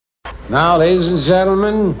Now, ladies and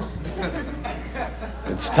gentlemen,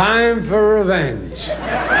 it's time for revenge.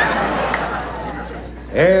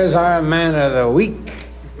 Here's our man of the week,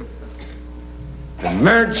 the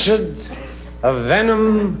merchant of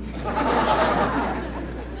venom,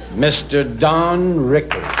 Mr. Don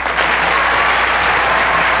Rickles.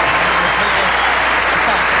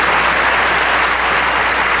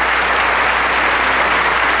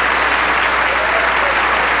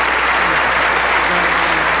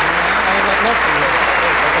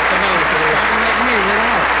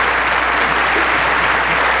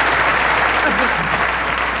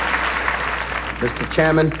 Mr.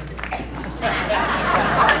 Chairman,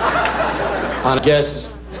 honored guests,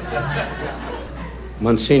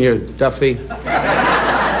 Monsignor Duffy,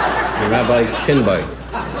 and Rabbi Kinberg,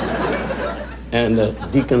 and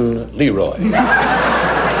Deacon Leroy.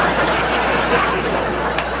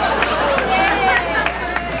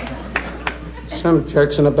 Some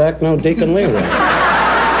jerks in the back know Deacon Leroy.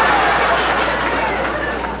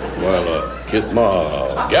 Well, kiss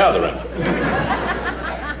my gathering.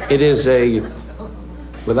 It is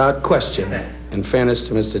without question, in fairness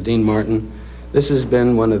to Mr. Dean Martin, this has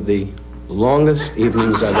been one of the longest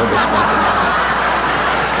evenings I've ever spent in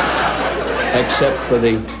my life, except for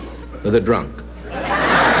the drunk.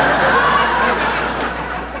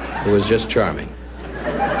 It was just charming.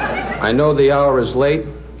 I know the hour is late.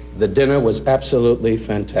 The dinner was absolutely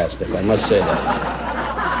fantastic, I must say that.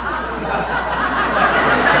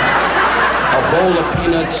 A bowl of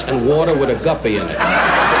peanuts and water with a guppy in it.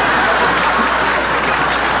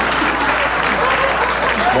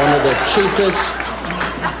 One of the cheapest.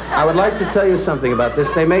 I would like to tell you something about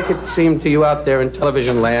this. They make it seem to you out there in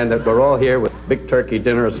television land that we're all here with big turkey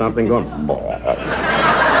dinner or something going.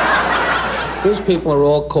 These people are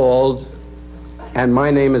all called, and my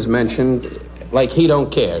name is mentioned like he don't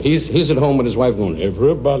care. He's at home with his wife going,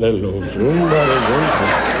 everybody loves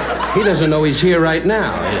somebody. He doesn't know he's here right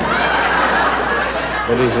now.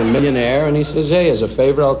 But he's a millionaire, and he says, hey, as a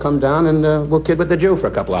favor, I'll come down and we'll kid with the Jew for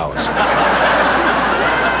a couple hours.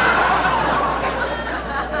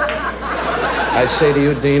 I say to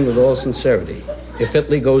you, Dean, with all sincerity, if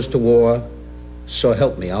Italy goes to war, so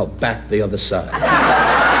help me, I'll back the other side.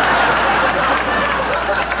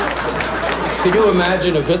 Can you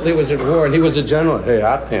imagine if Italy was at war and he was a general? Hey,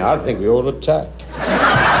 I think we ought to attack.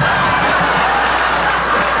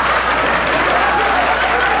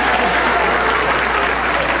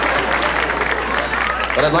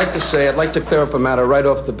 But I'd like to clear up a matter right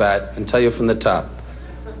off the bat and tell you from the top.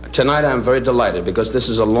 Tonight I'm very delighted because this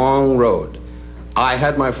is a long road. I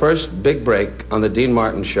had my first big break on the Dean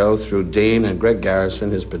Martin show through Dean and Greg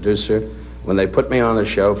Garrison, his producer, when they put me on the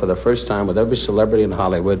show for the first time with every celebrity in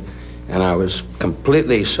Hollywood, and I was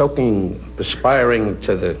completely soaking, perspiring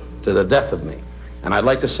to the death of me. And I'd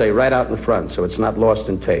like to say right out in front, so it's not lost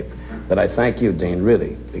in tape, that I thank you, Dean,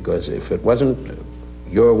 really, because if it wasn't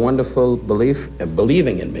your wonderful belief and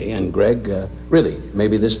believing in me, and Greg, really,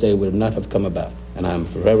 maybe this day would not have come about. And I'm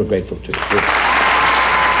forever grateful to you. Really.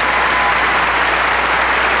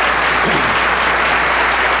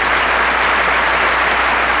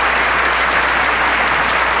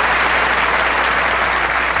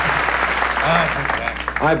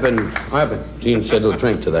 Dean said he'll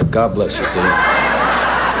drink to that. God bless you, Dean.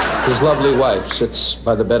 His lovely wife sits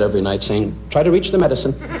by the bed every night saying, try to reach the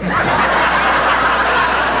medicine. Of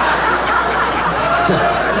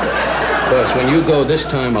course, when you go this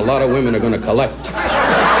time, a lot of women are going to collect.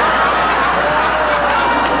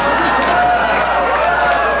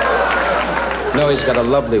 No, he's got a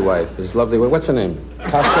lovely wife. His lovely wife. What's her name?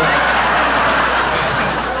 Kasha?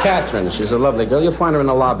 Catherine. She's a lovely girl. You'll find her in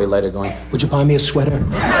the lobby later going, would you buy me a sweater?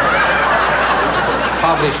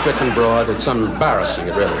 Poverty-stricken broad. It's embarrassing,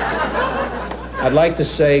 it really. I'd like to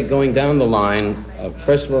say, going down the line,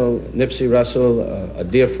 first of all, Nipsey Russell, a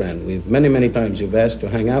dear friend. Many, many times you've asked to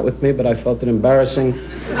hang out with me, but I felt it embarrassing.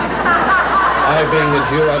 I, being a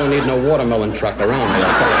Jew, I don't need no watermelon truck around me,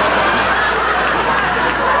 I'll tell you that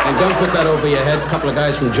right now. And don't put that over your head. A couple of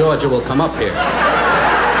guys from Georgia will come up here.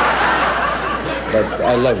 But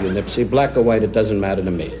I love you, Nipsey. Black or white, it doesn't matter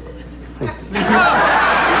to me.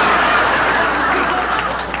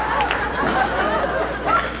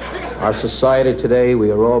 Our society today, we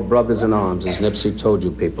are all brothers in arms, as Nipsey told you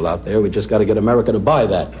people out there. We just got to get America to buy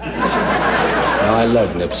that. Now, I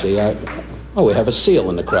love Nipsey. Oh, we have a seal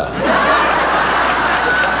in the crowd.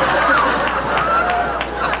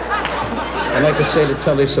 I'd like to say to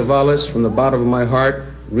Telly Savalas, from the bottom of my heart,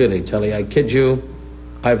 really, Telly, I kid you,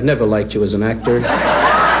 I've never liked you as an actor.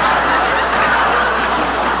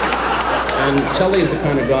 And Telly's the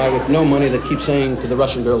kind of guy with no money that keeps saying to the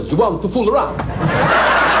Russian girls, you want to fool around.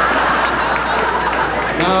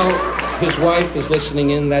 Now, his wife is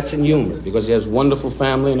listening in. That's in humor, because he has a wonderful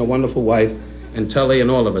family and a wonderful wife. And Telly and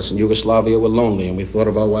all of us in Yugoslavia were lonely, and we thought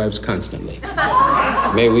of our wives constantly.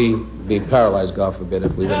 May we be paralyzed, God forbid,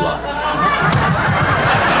 if we would lie.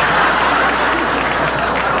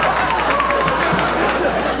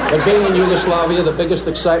 But being in Yugoslavia, the biggest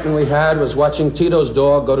excitement we had was watching Tito's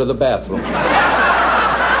dog go to the bathroom. So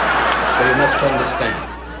you must understand.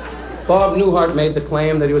 Bob Newhart made the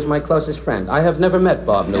claim that he was my closest friend. I have never met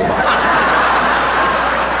Bob Newhart.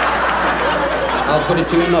 I'll put it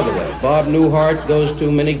to you another way. Bob Newhart goes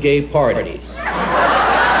to many gay parties.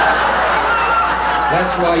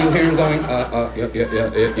 That's why you hear him going,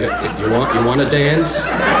 you want to dance?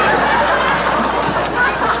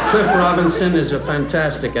 Cliff Robinson is a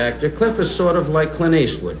fantastic actor. Cliff is sort of like Clint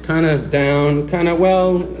Eastwood, kind of down,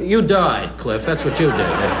 well, you died, Cliff. That's what you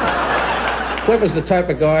did. Cliff is the type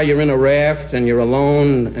of guy, you're in a raft and you're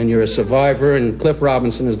alone and you're a survivor, and Cliff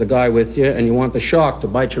Robinson is the guy with you, and you want the shark to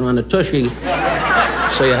bite you on the tushy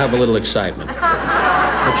so you have a little excitement.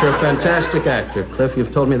 But you're a fantastic actor, Cliff.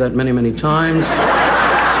 You've told me that many, many times.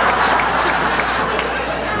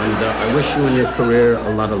 And I wish you and your career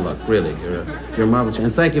a lot of luck, really. You're marvelous.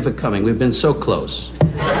 And thank you for coming. We've been so close.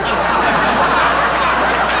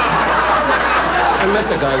 I met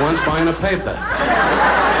the guy once buying a paper.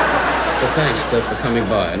 But thanks, Cliff, for coming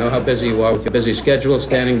by. I know how busy you are with your busy schedule,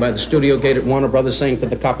 standing by the studio gate at Warner Brothers saying to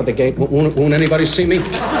the cop at the gate, won't anybody see me?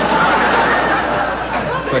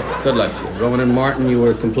 But good luck to you. Rowan and Martin, you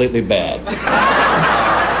were completely bad.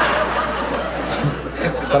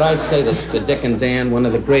 But I say this to Dick and Dan, one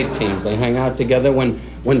of the great teams. They hang out together. When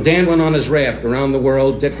Dan went on his raft around the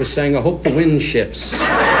world, Dick was saying, I hope the wind shifts.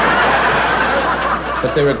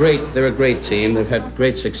 But they're a great team. They've had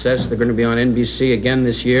great success. They're going to be on NBC again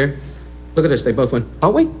this year. Look at this, they both went, are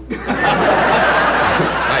we?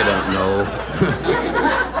 I don't know.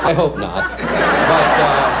 I hope not. But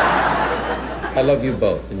I love you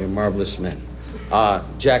both, and you're marvelous men.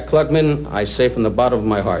 Jack Klugman, I say from the bottom of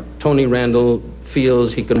my heart, Tony Randall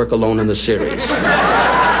feels he can work alone in the series.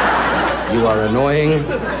 You are annoying.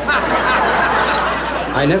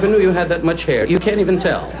 I never knew you had that much hair. You can't even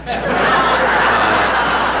tell.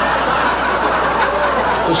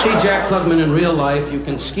 To see Jack Klugman in real life, you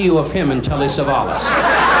can skew off him in Telly Savalas.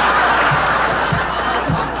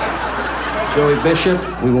 Joey Bishop,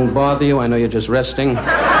 we won't bother you. I know you're just resting.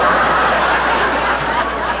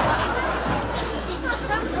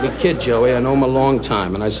 We kid Joey. I know him a long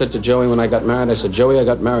time. And I said to Joey when I got married, I said, Joey, I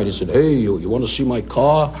got married. He said, hey, you want to see my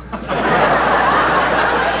car?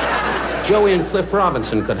 Joey and Cliff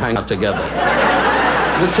Robinson could hang out together.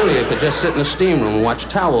 The two of you could just sit in the steam room and watch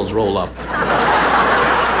towels roll up.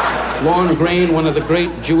 Lorne Greene, one of the great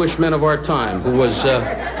Jewish men of our time, who was,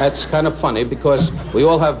 that's kind of funny because we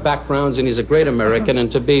all have backgrounds and he's a great American,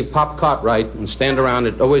 and to be Pop Cartwright and stand around,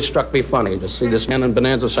 it always struck me funny to see this man in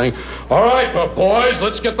Bonanza saying, all right, boys,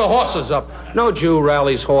 let's get the horses up. No Jew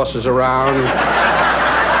rallies horses around.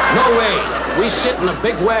 No way. We sit in a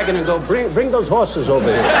big wagon and go, bring those horses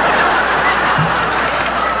over here.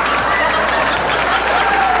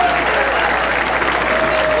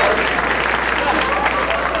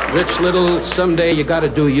 Rich Little, someday you gotta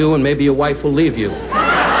do you, and maybe your wife will leave you.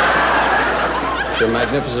 You're a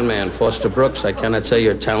magnificent man. Foster Brooks, I cannot say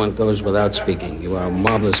your talent goes without speaking. You are a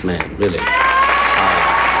marvelous man, really.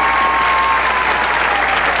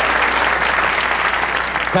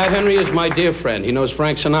 Pat Henry is my dear friend. He knows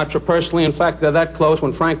Frank Sinatra personally. In fact, they're that close.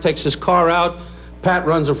 When Frank takes his car out, Pat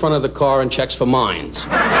runs in front of the car and checks for mines.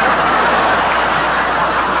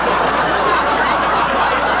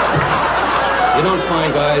 You don't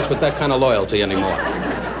find guys with that kind of loyalty anymore.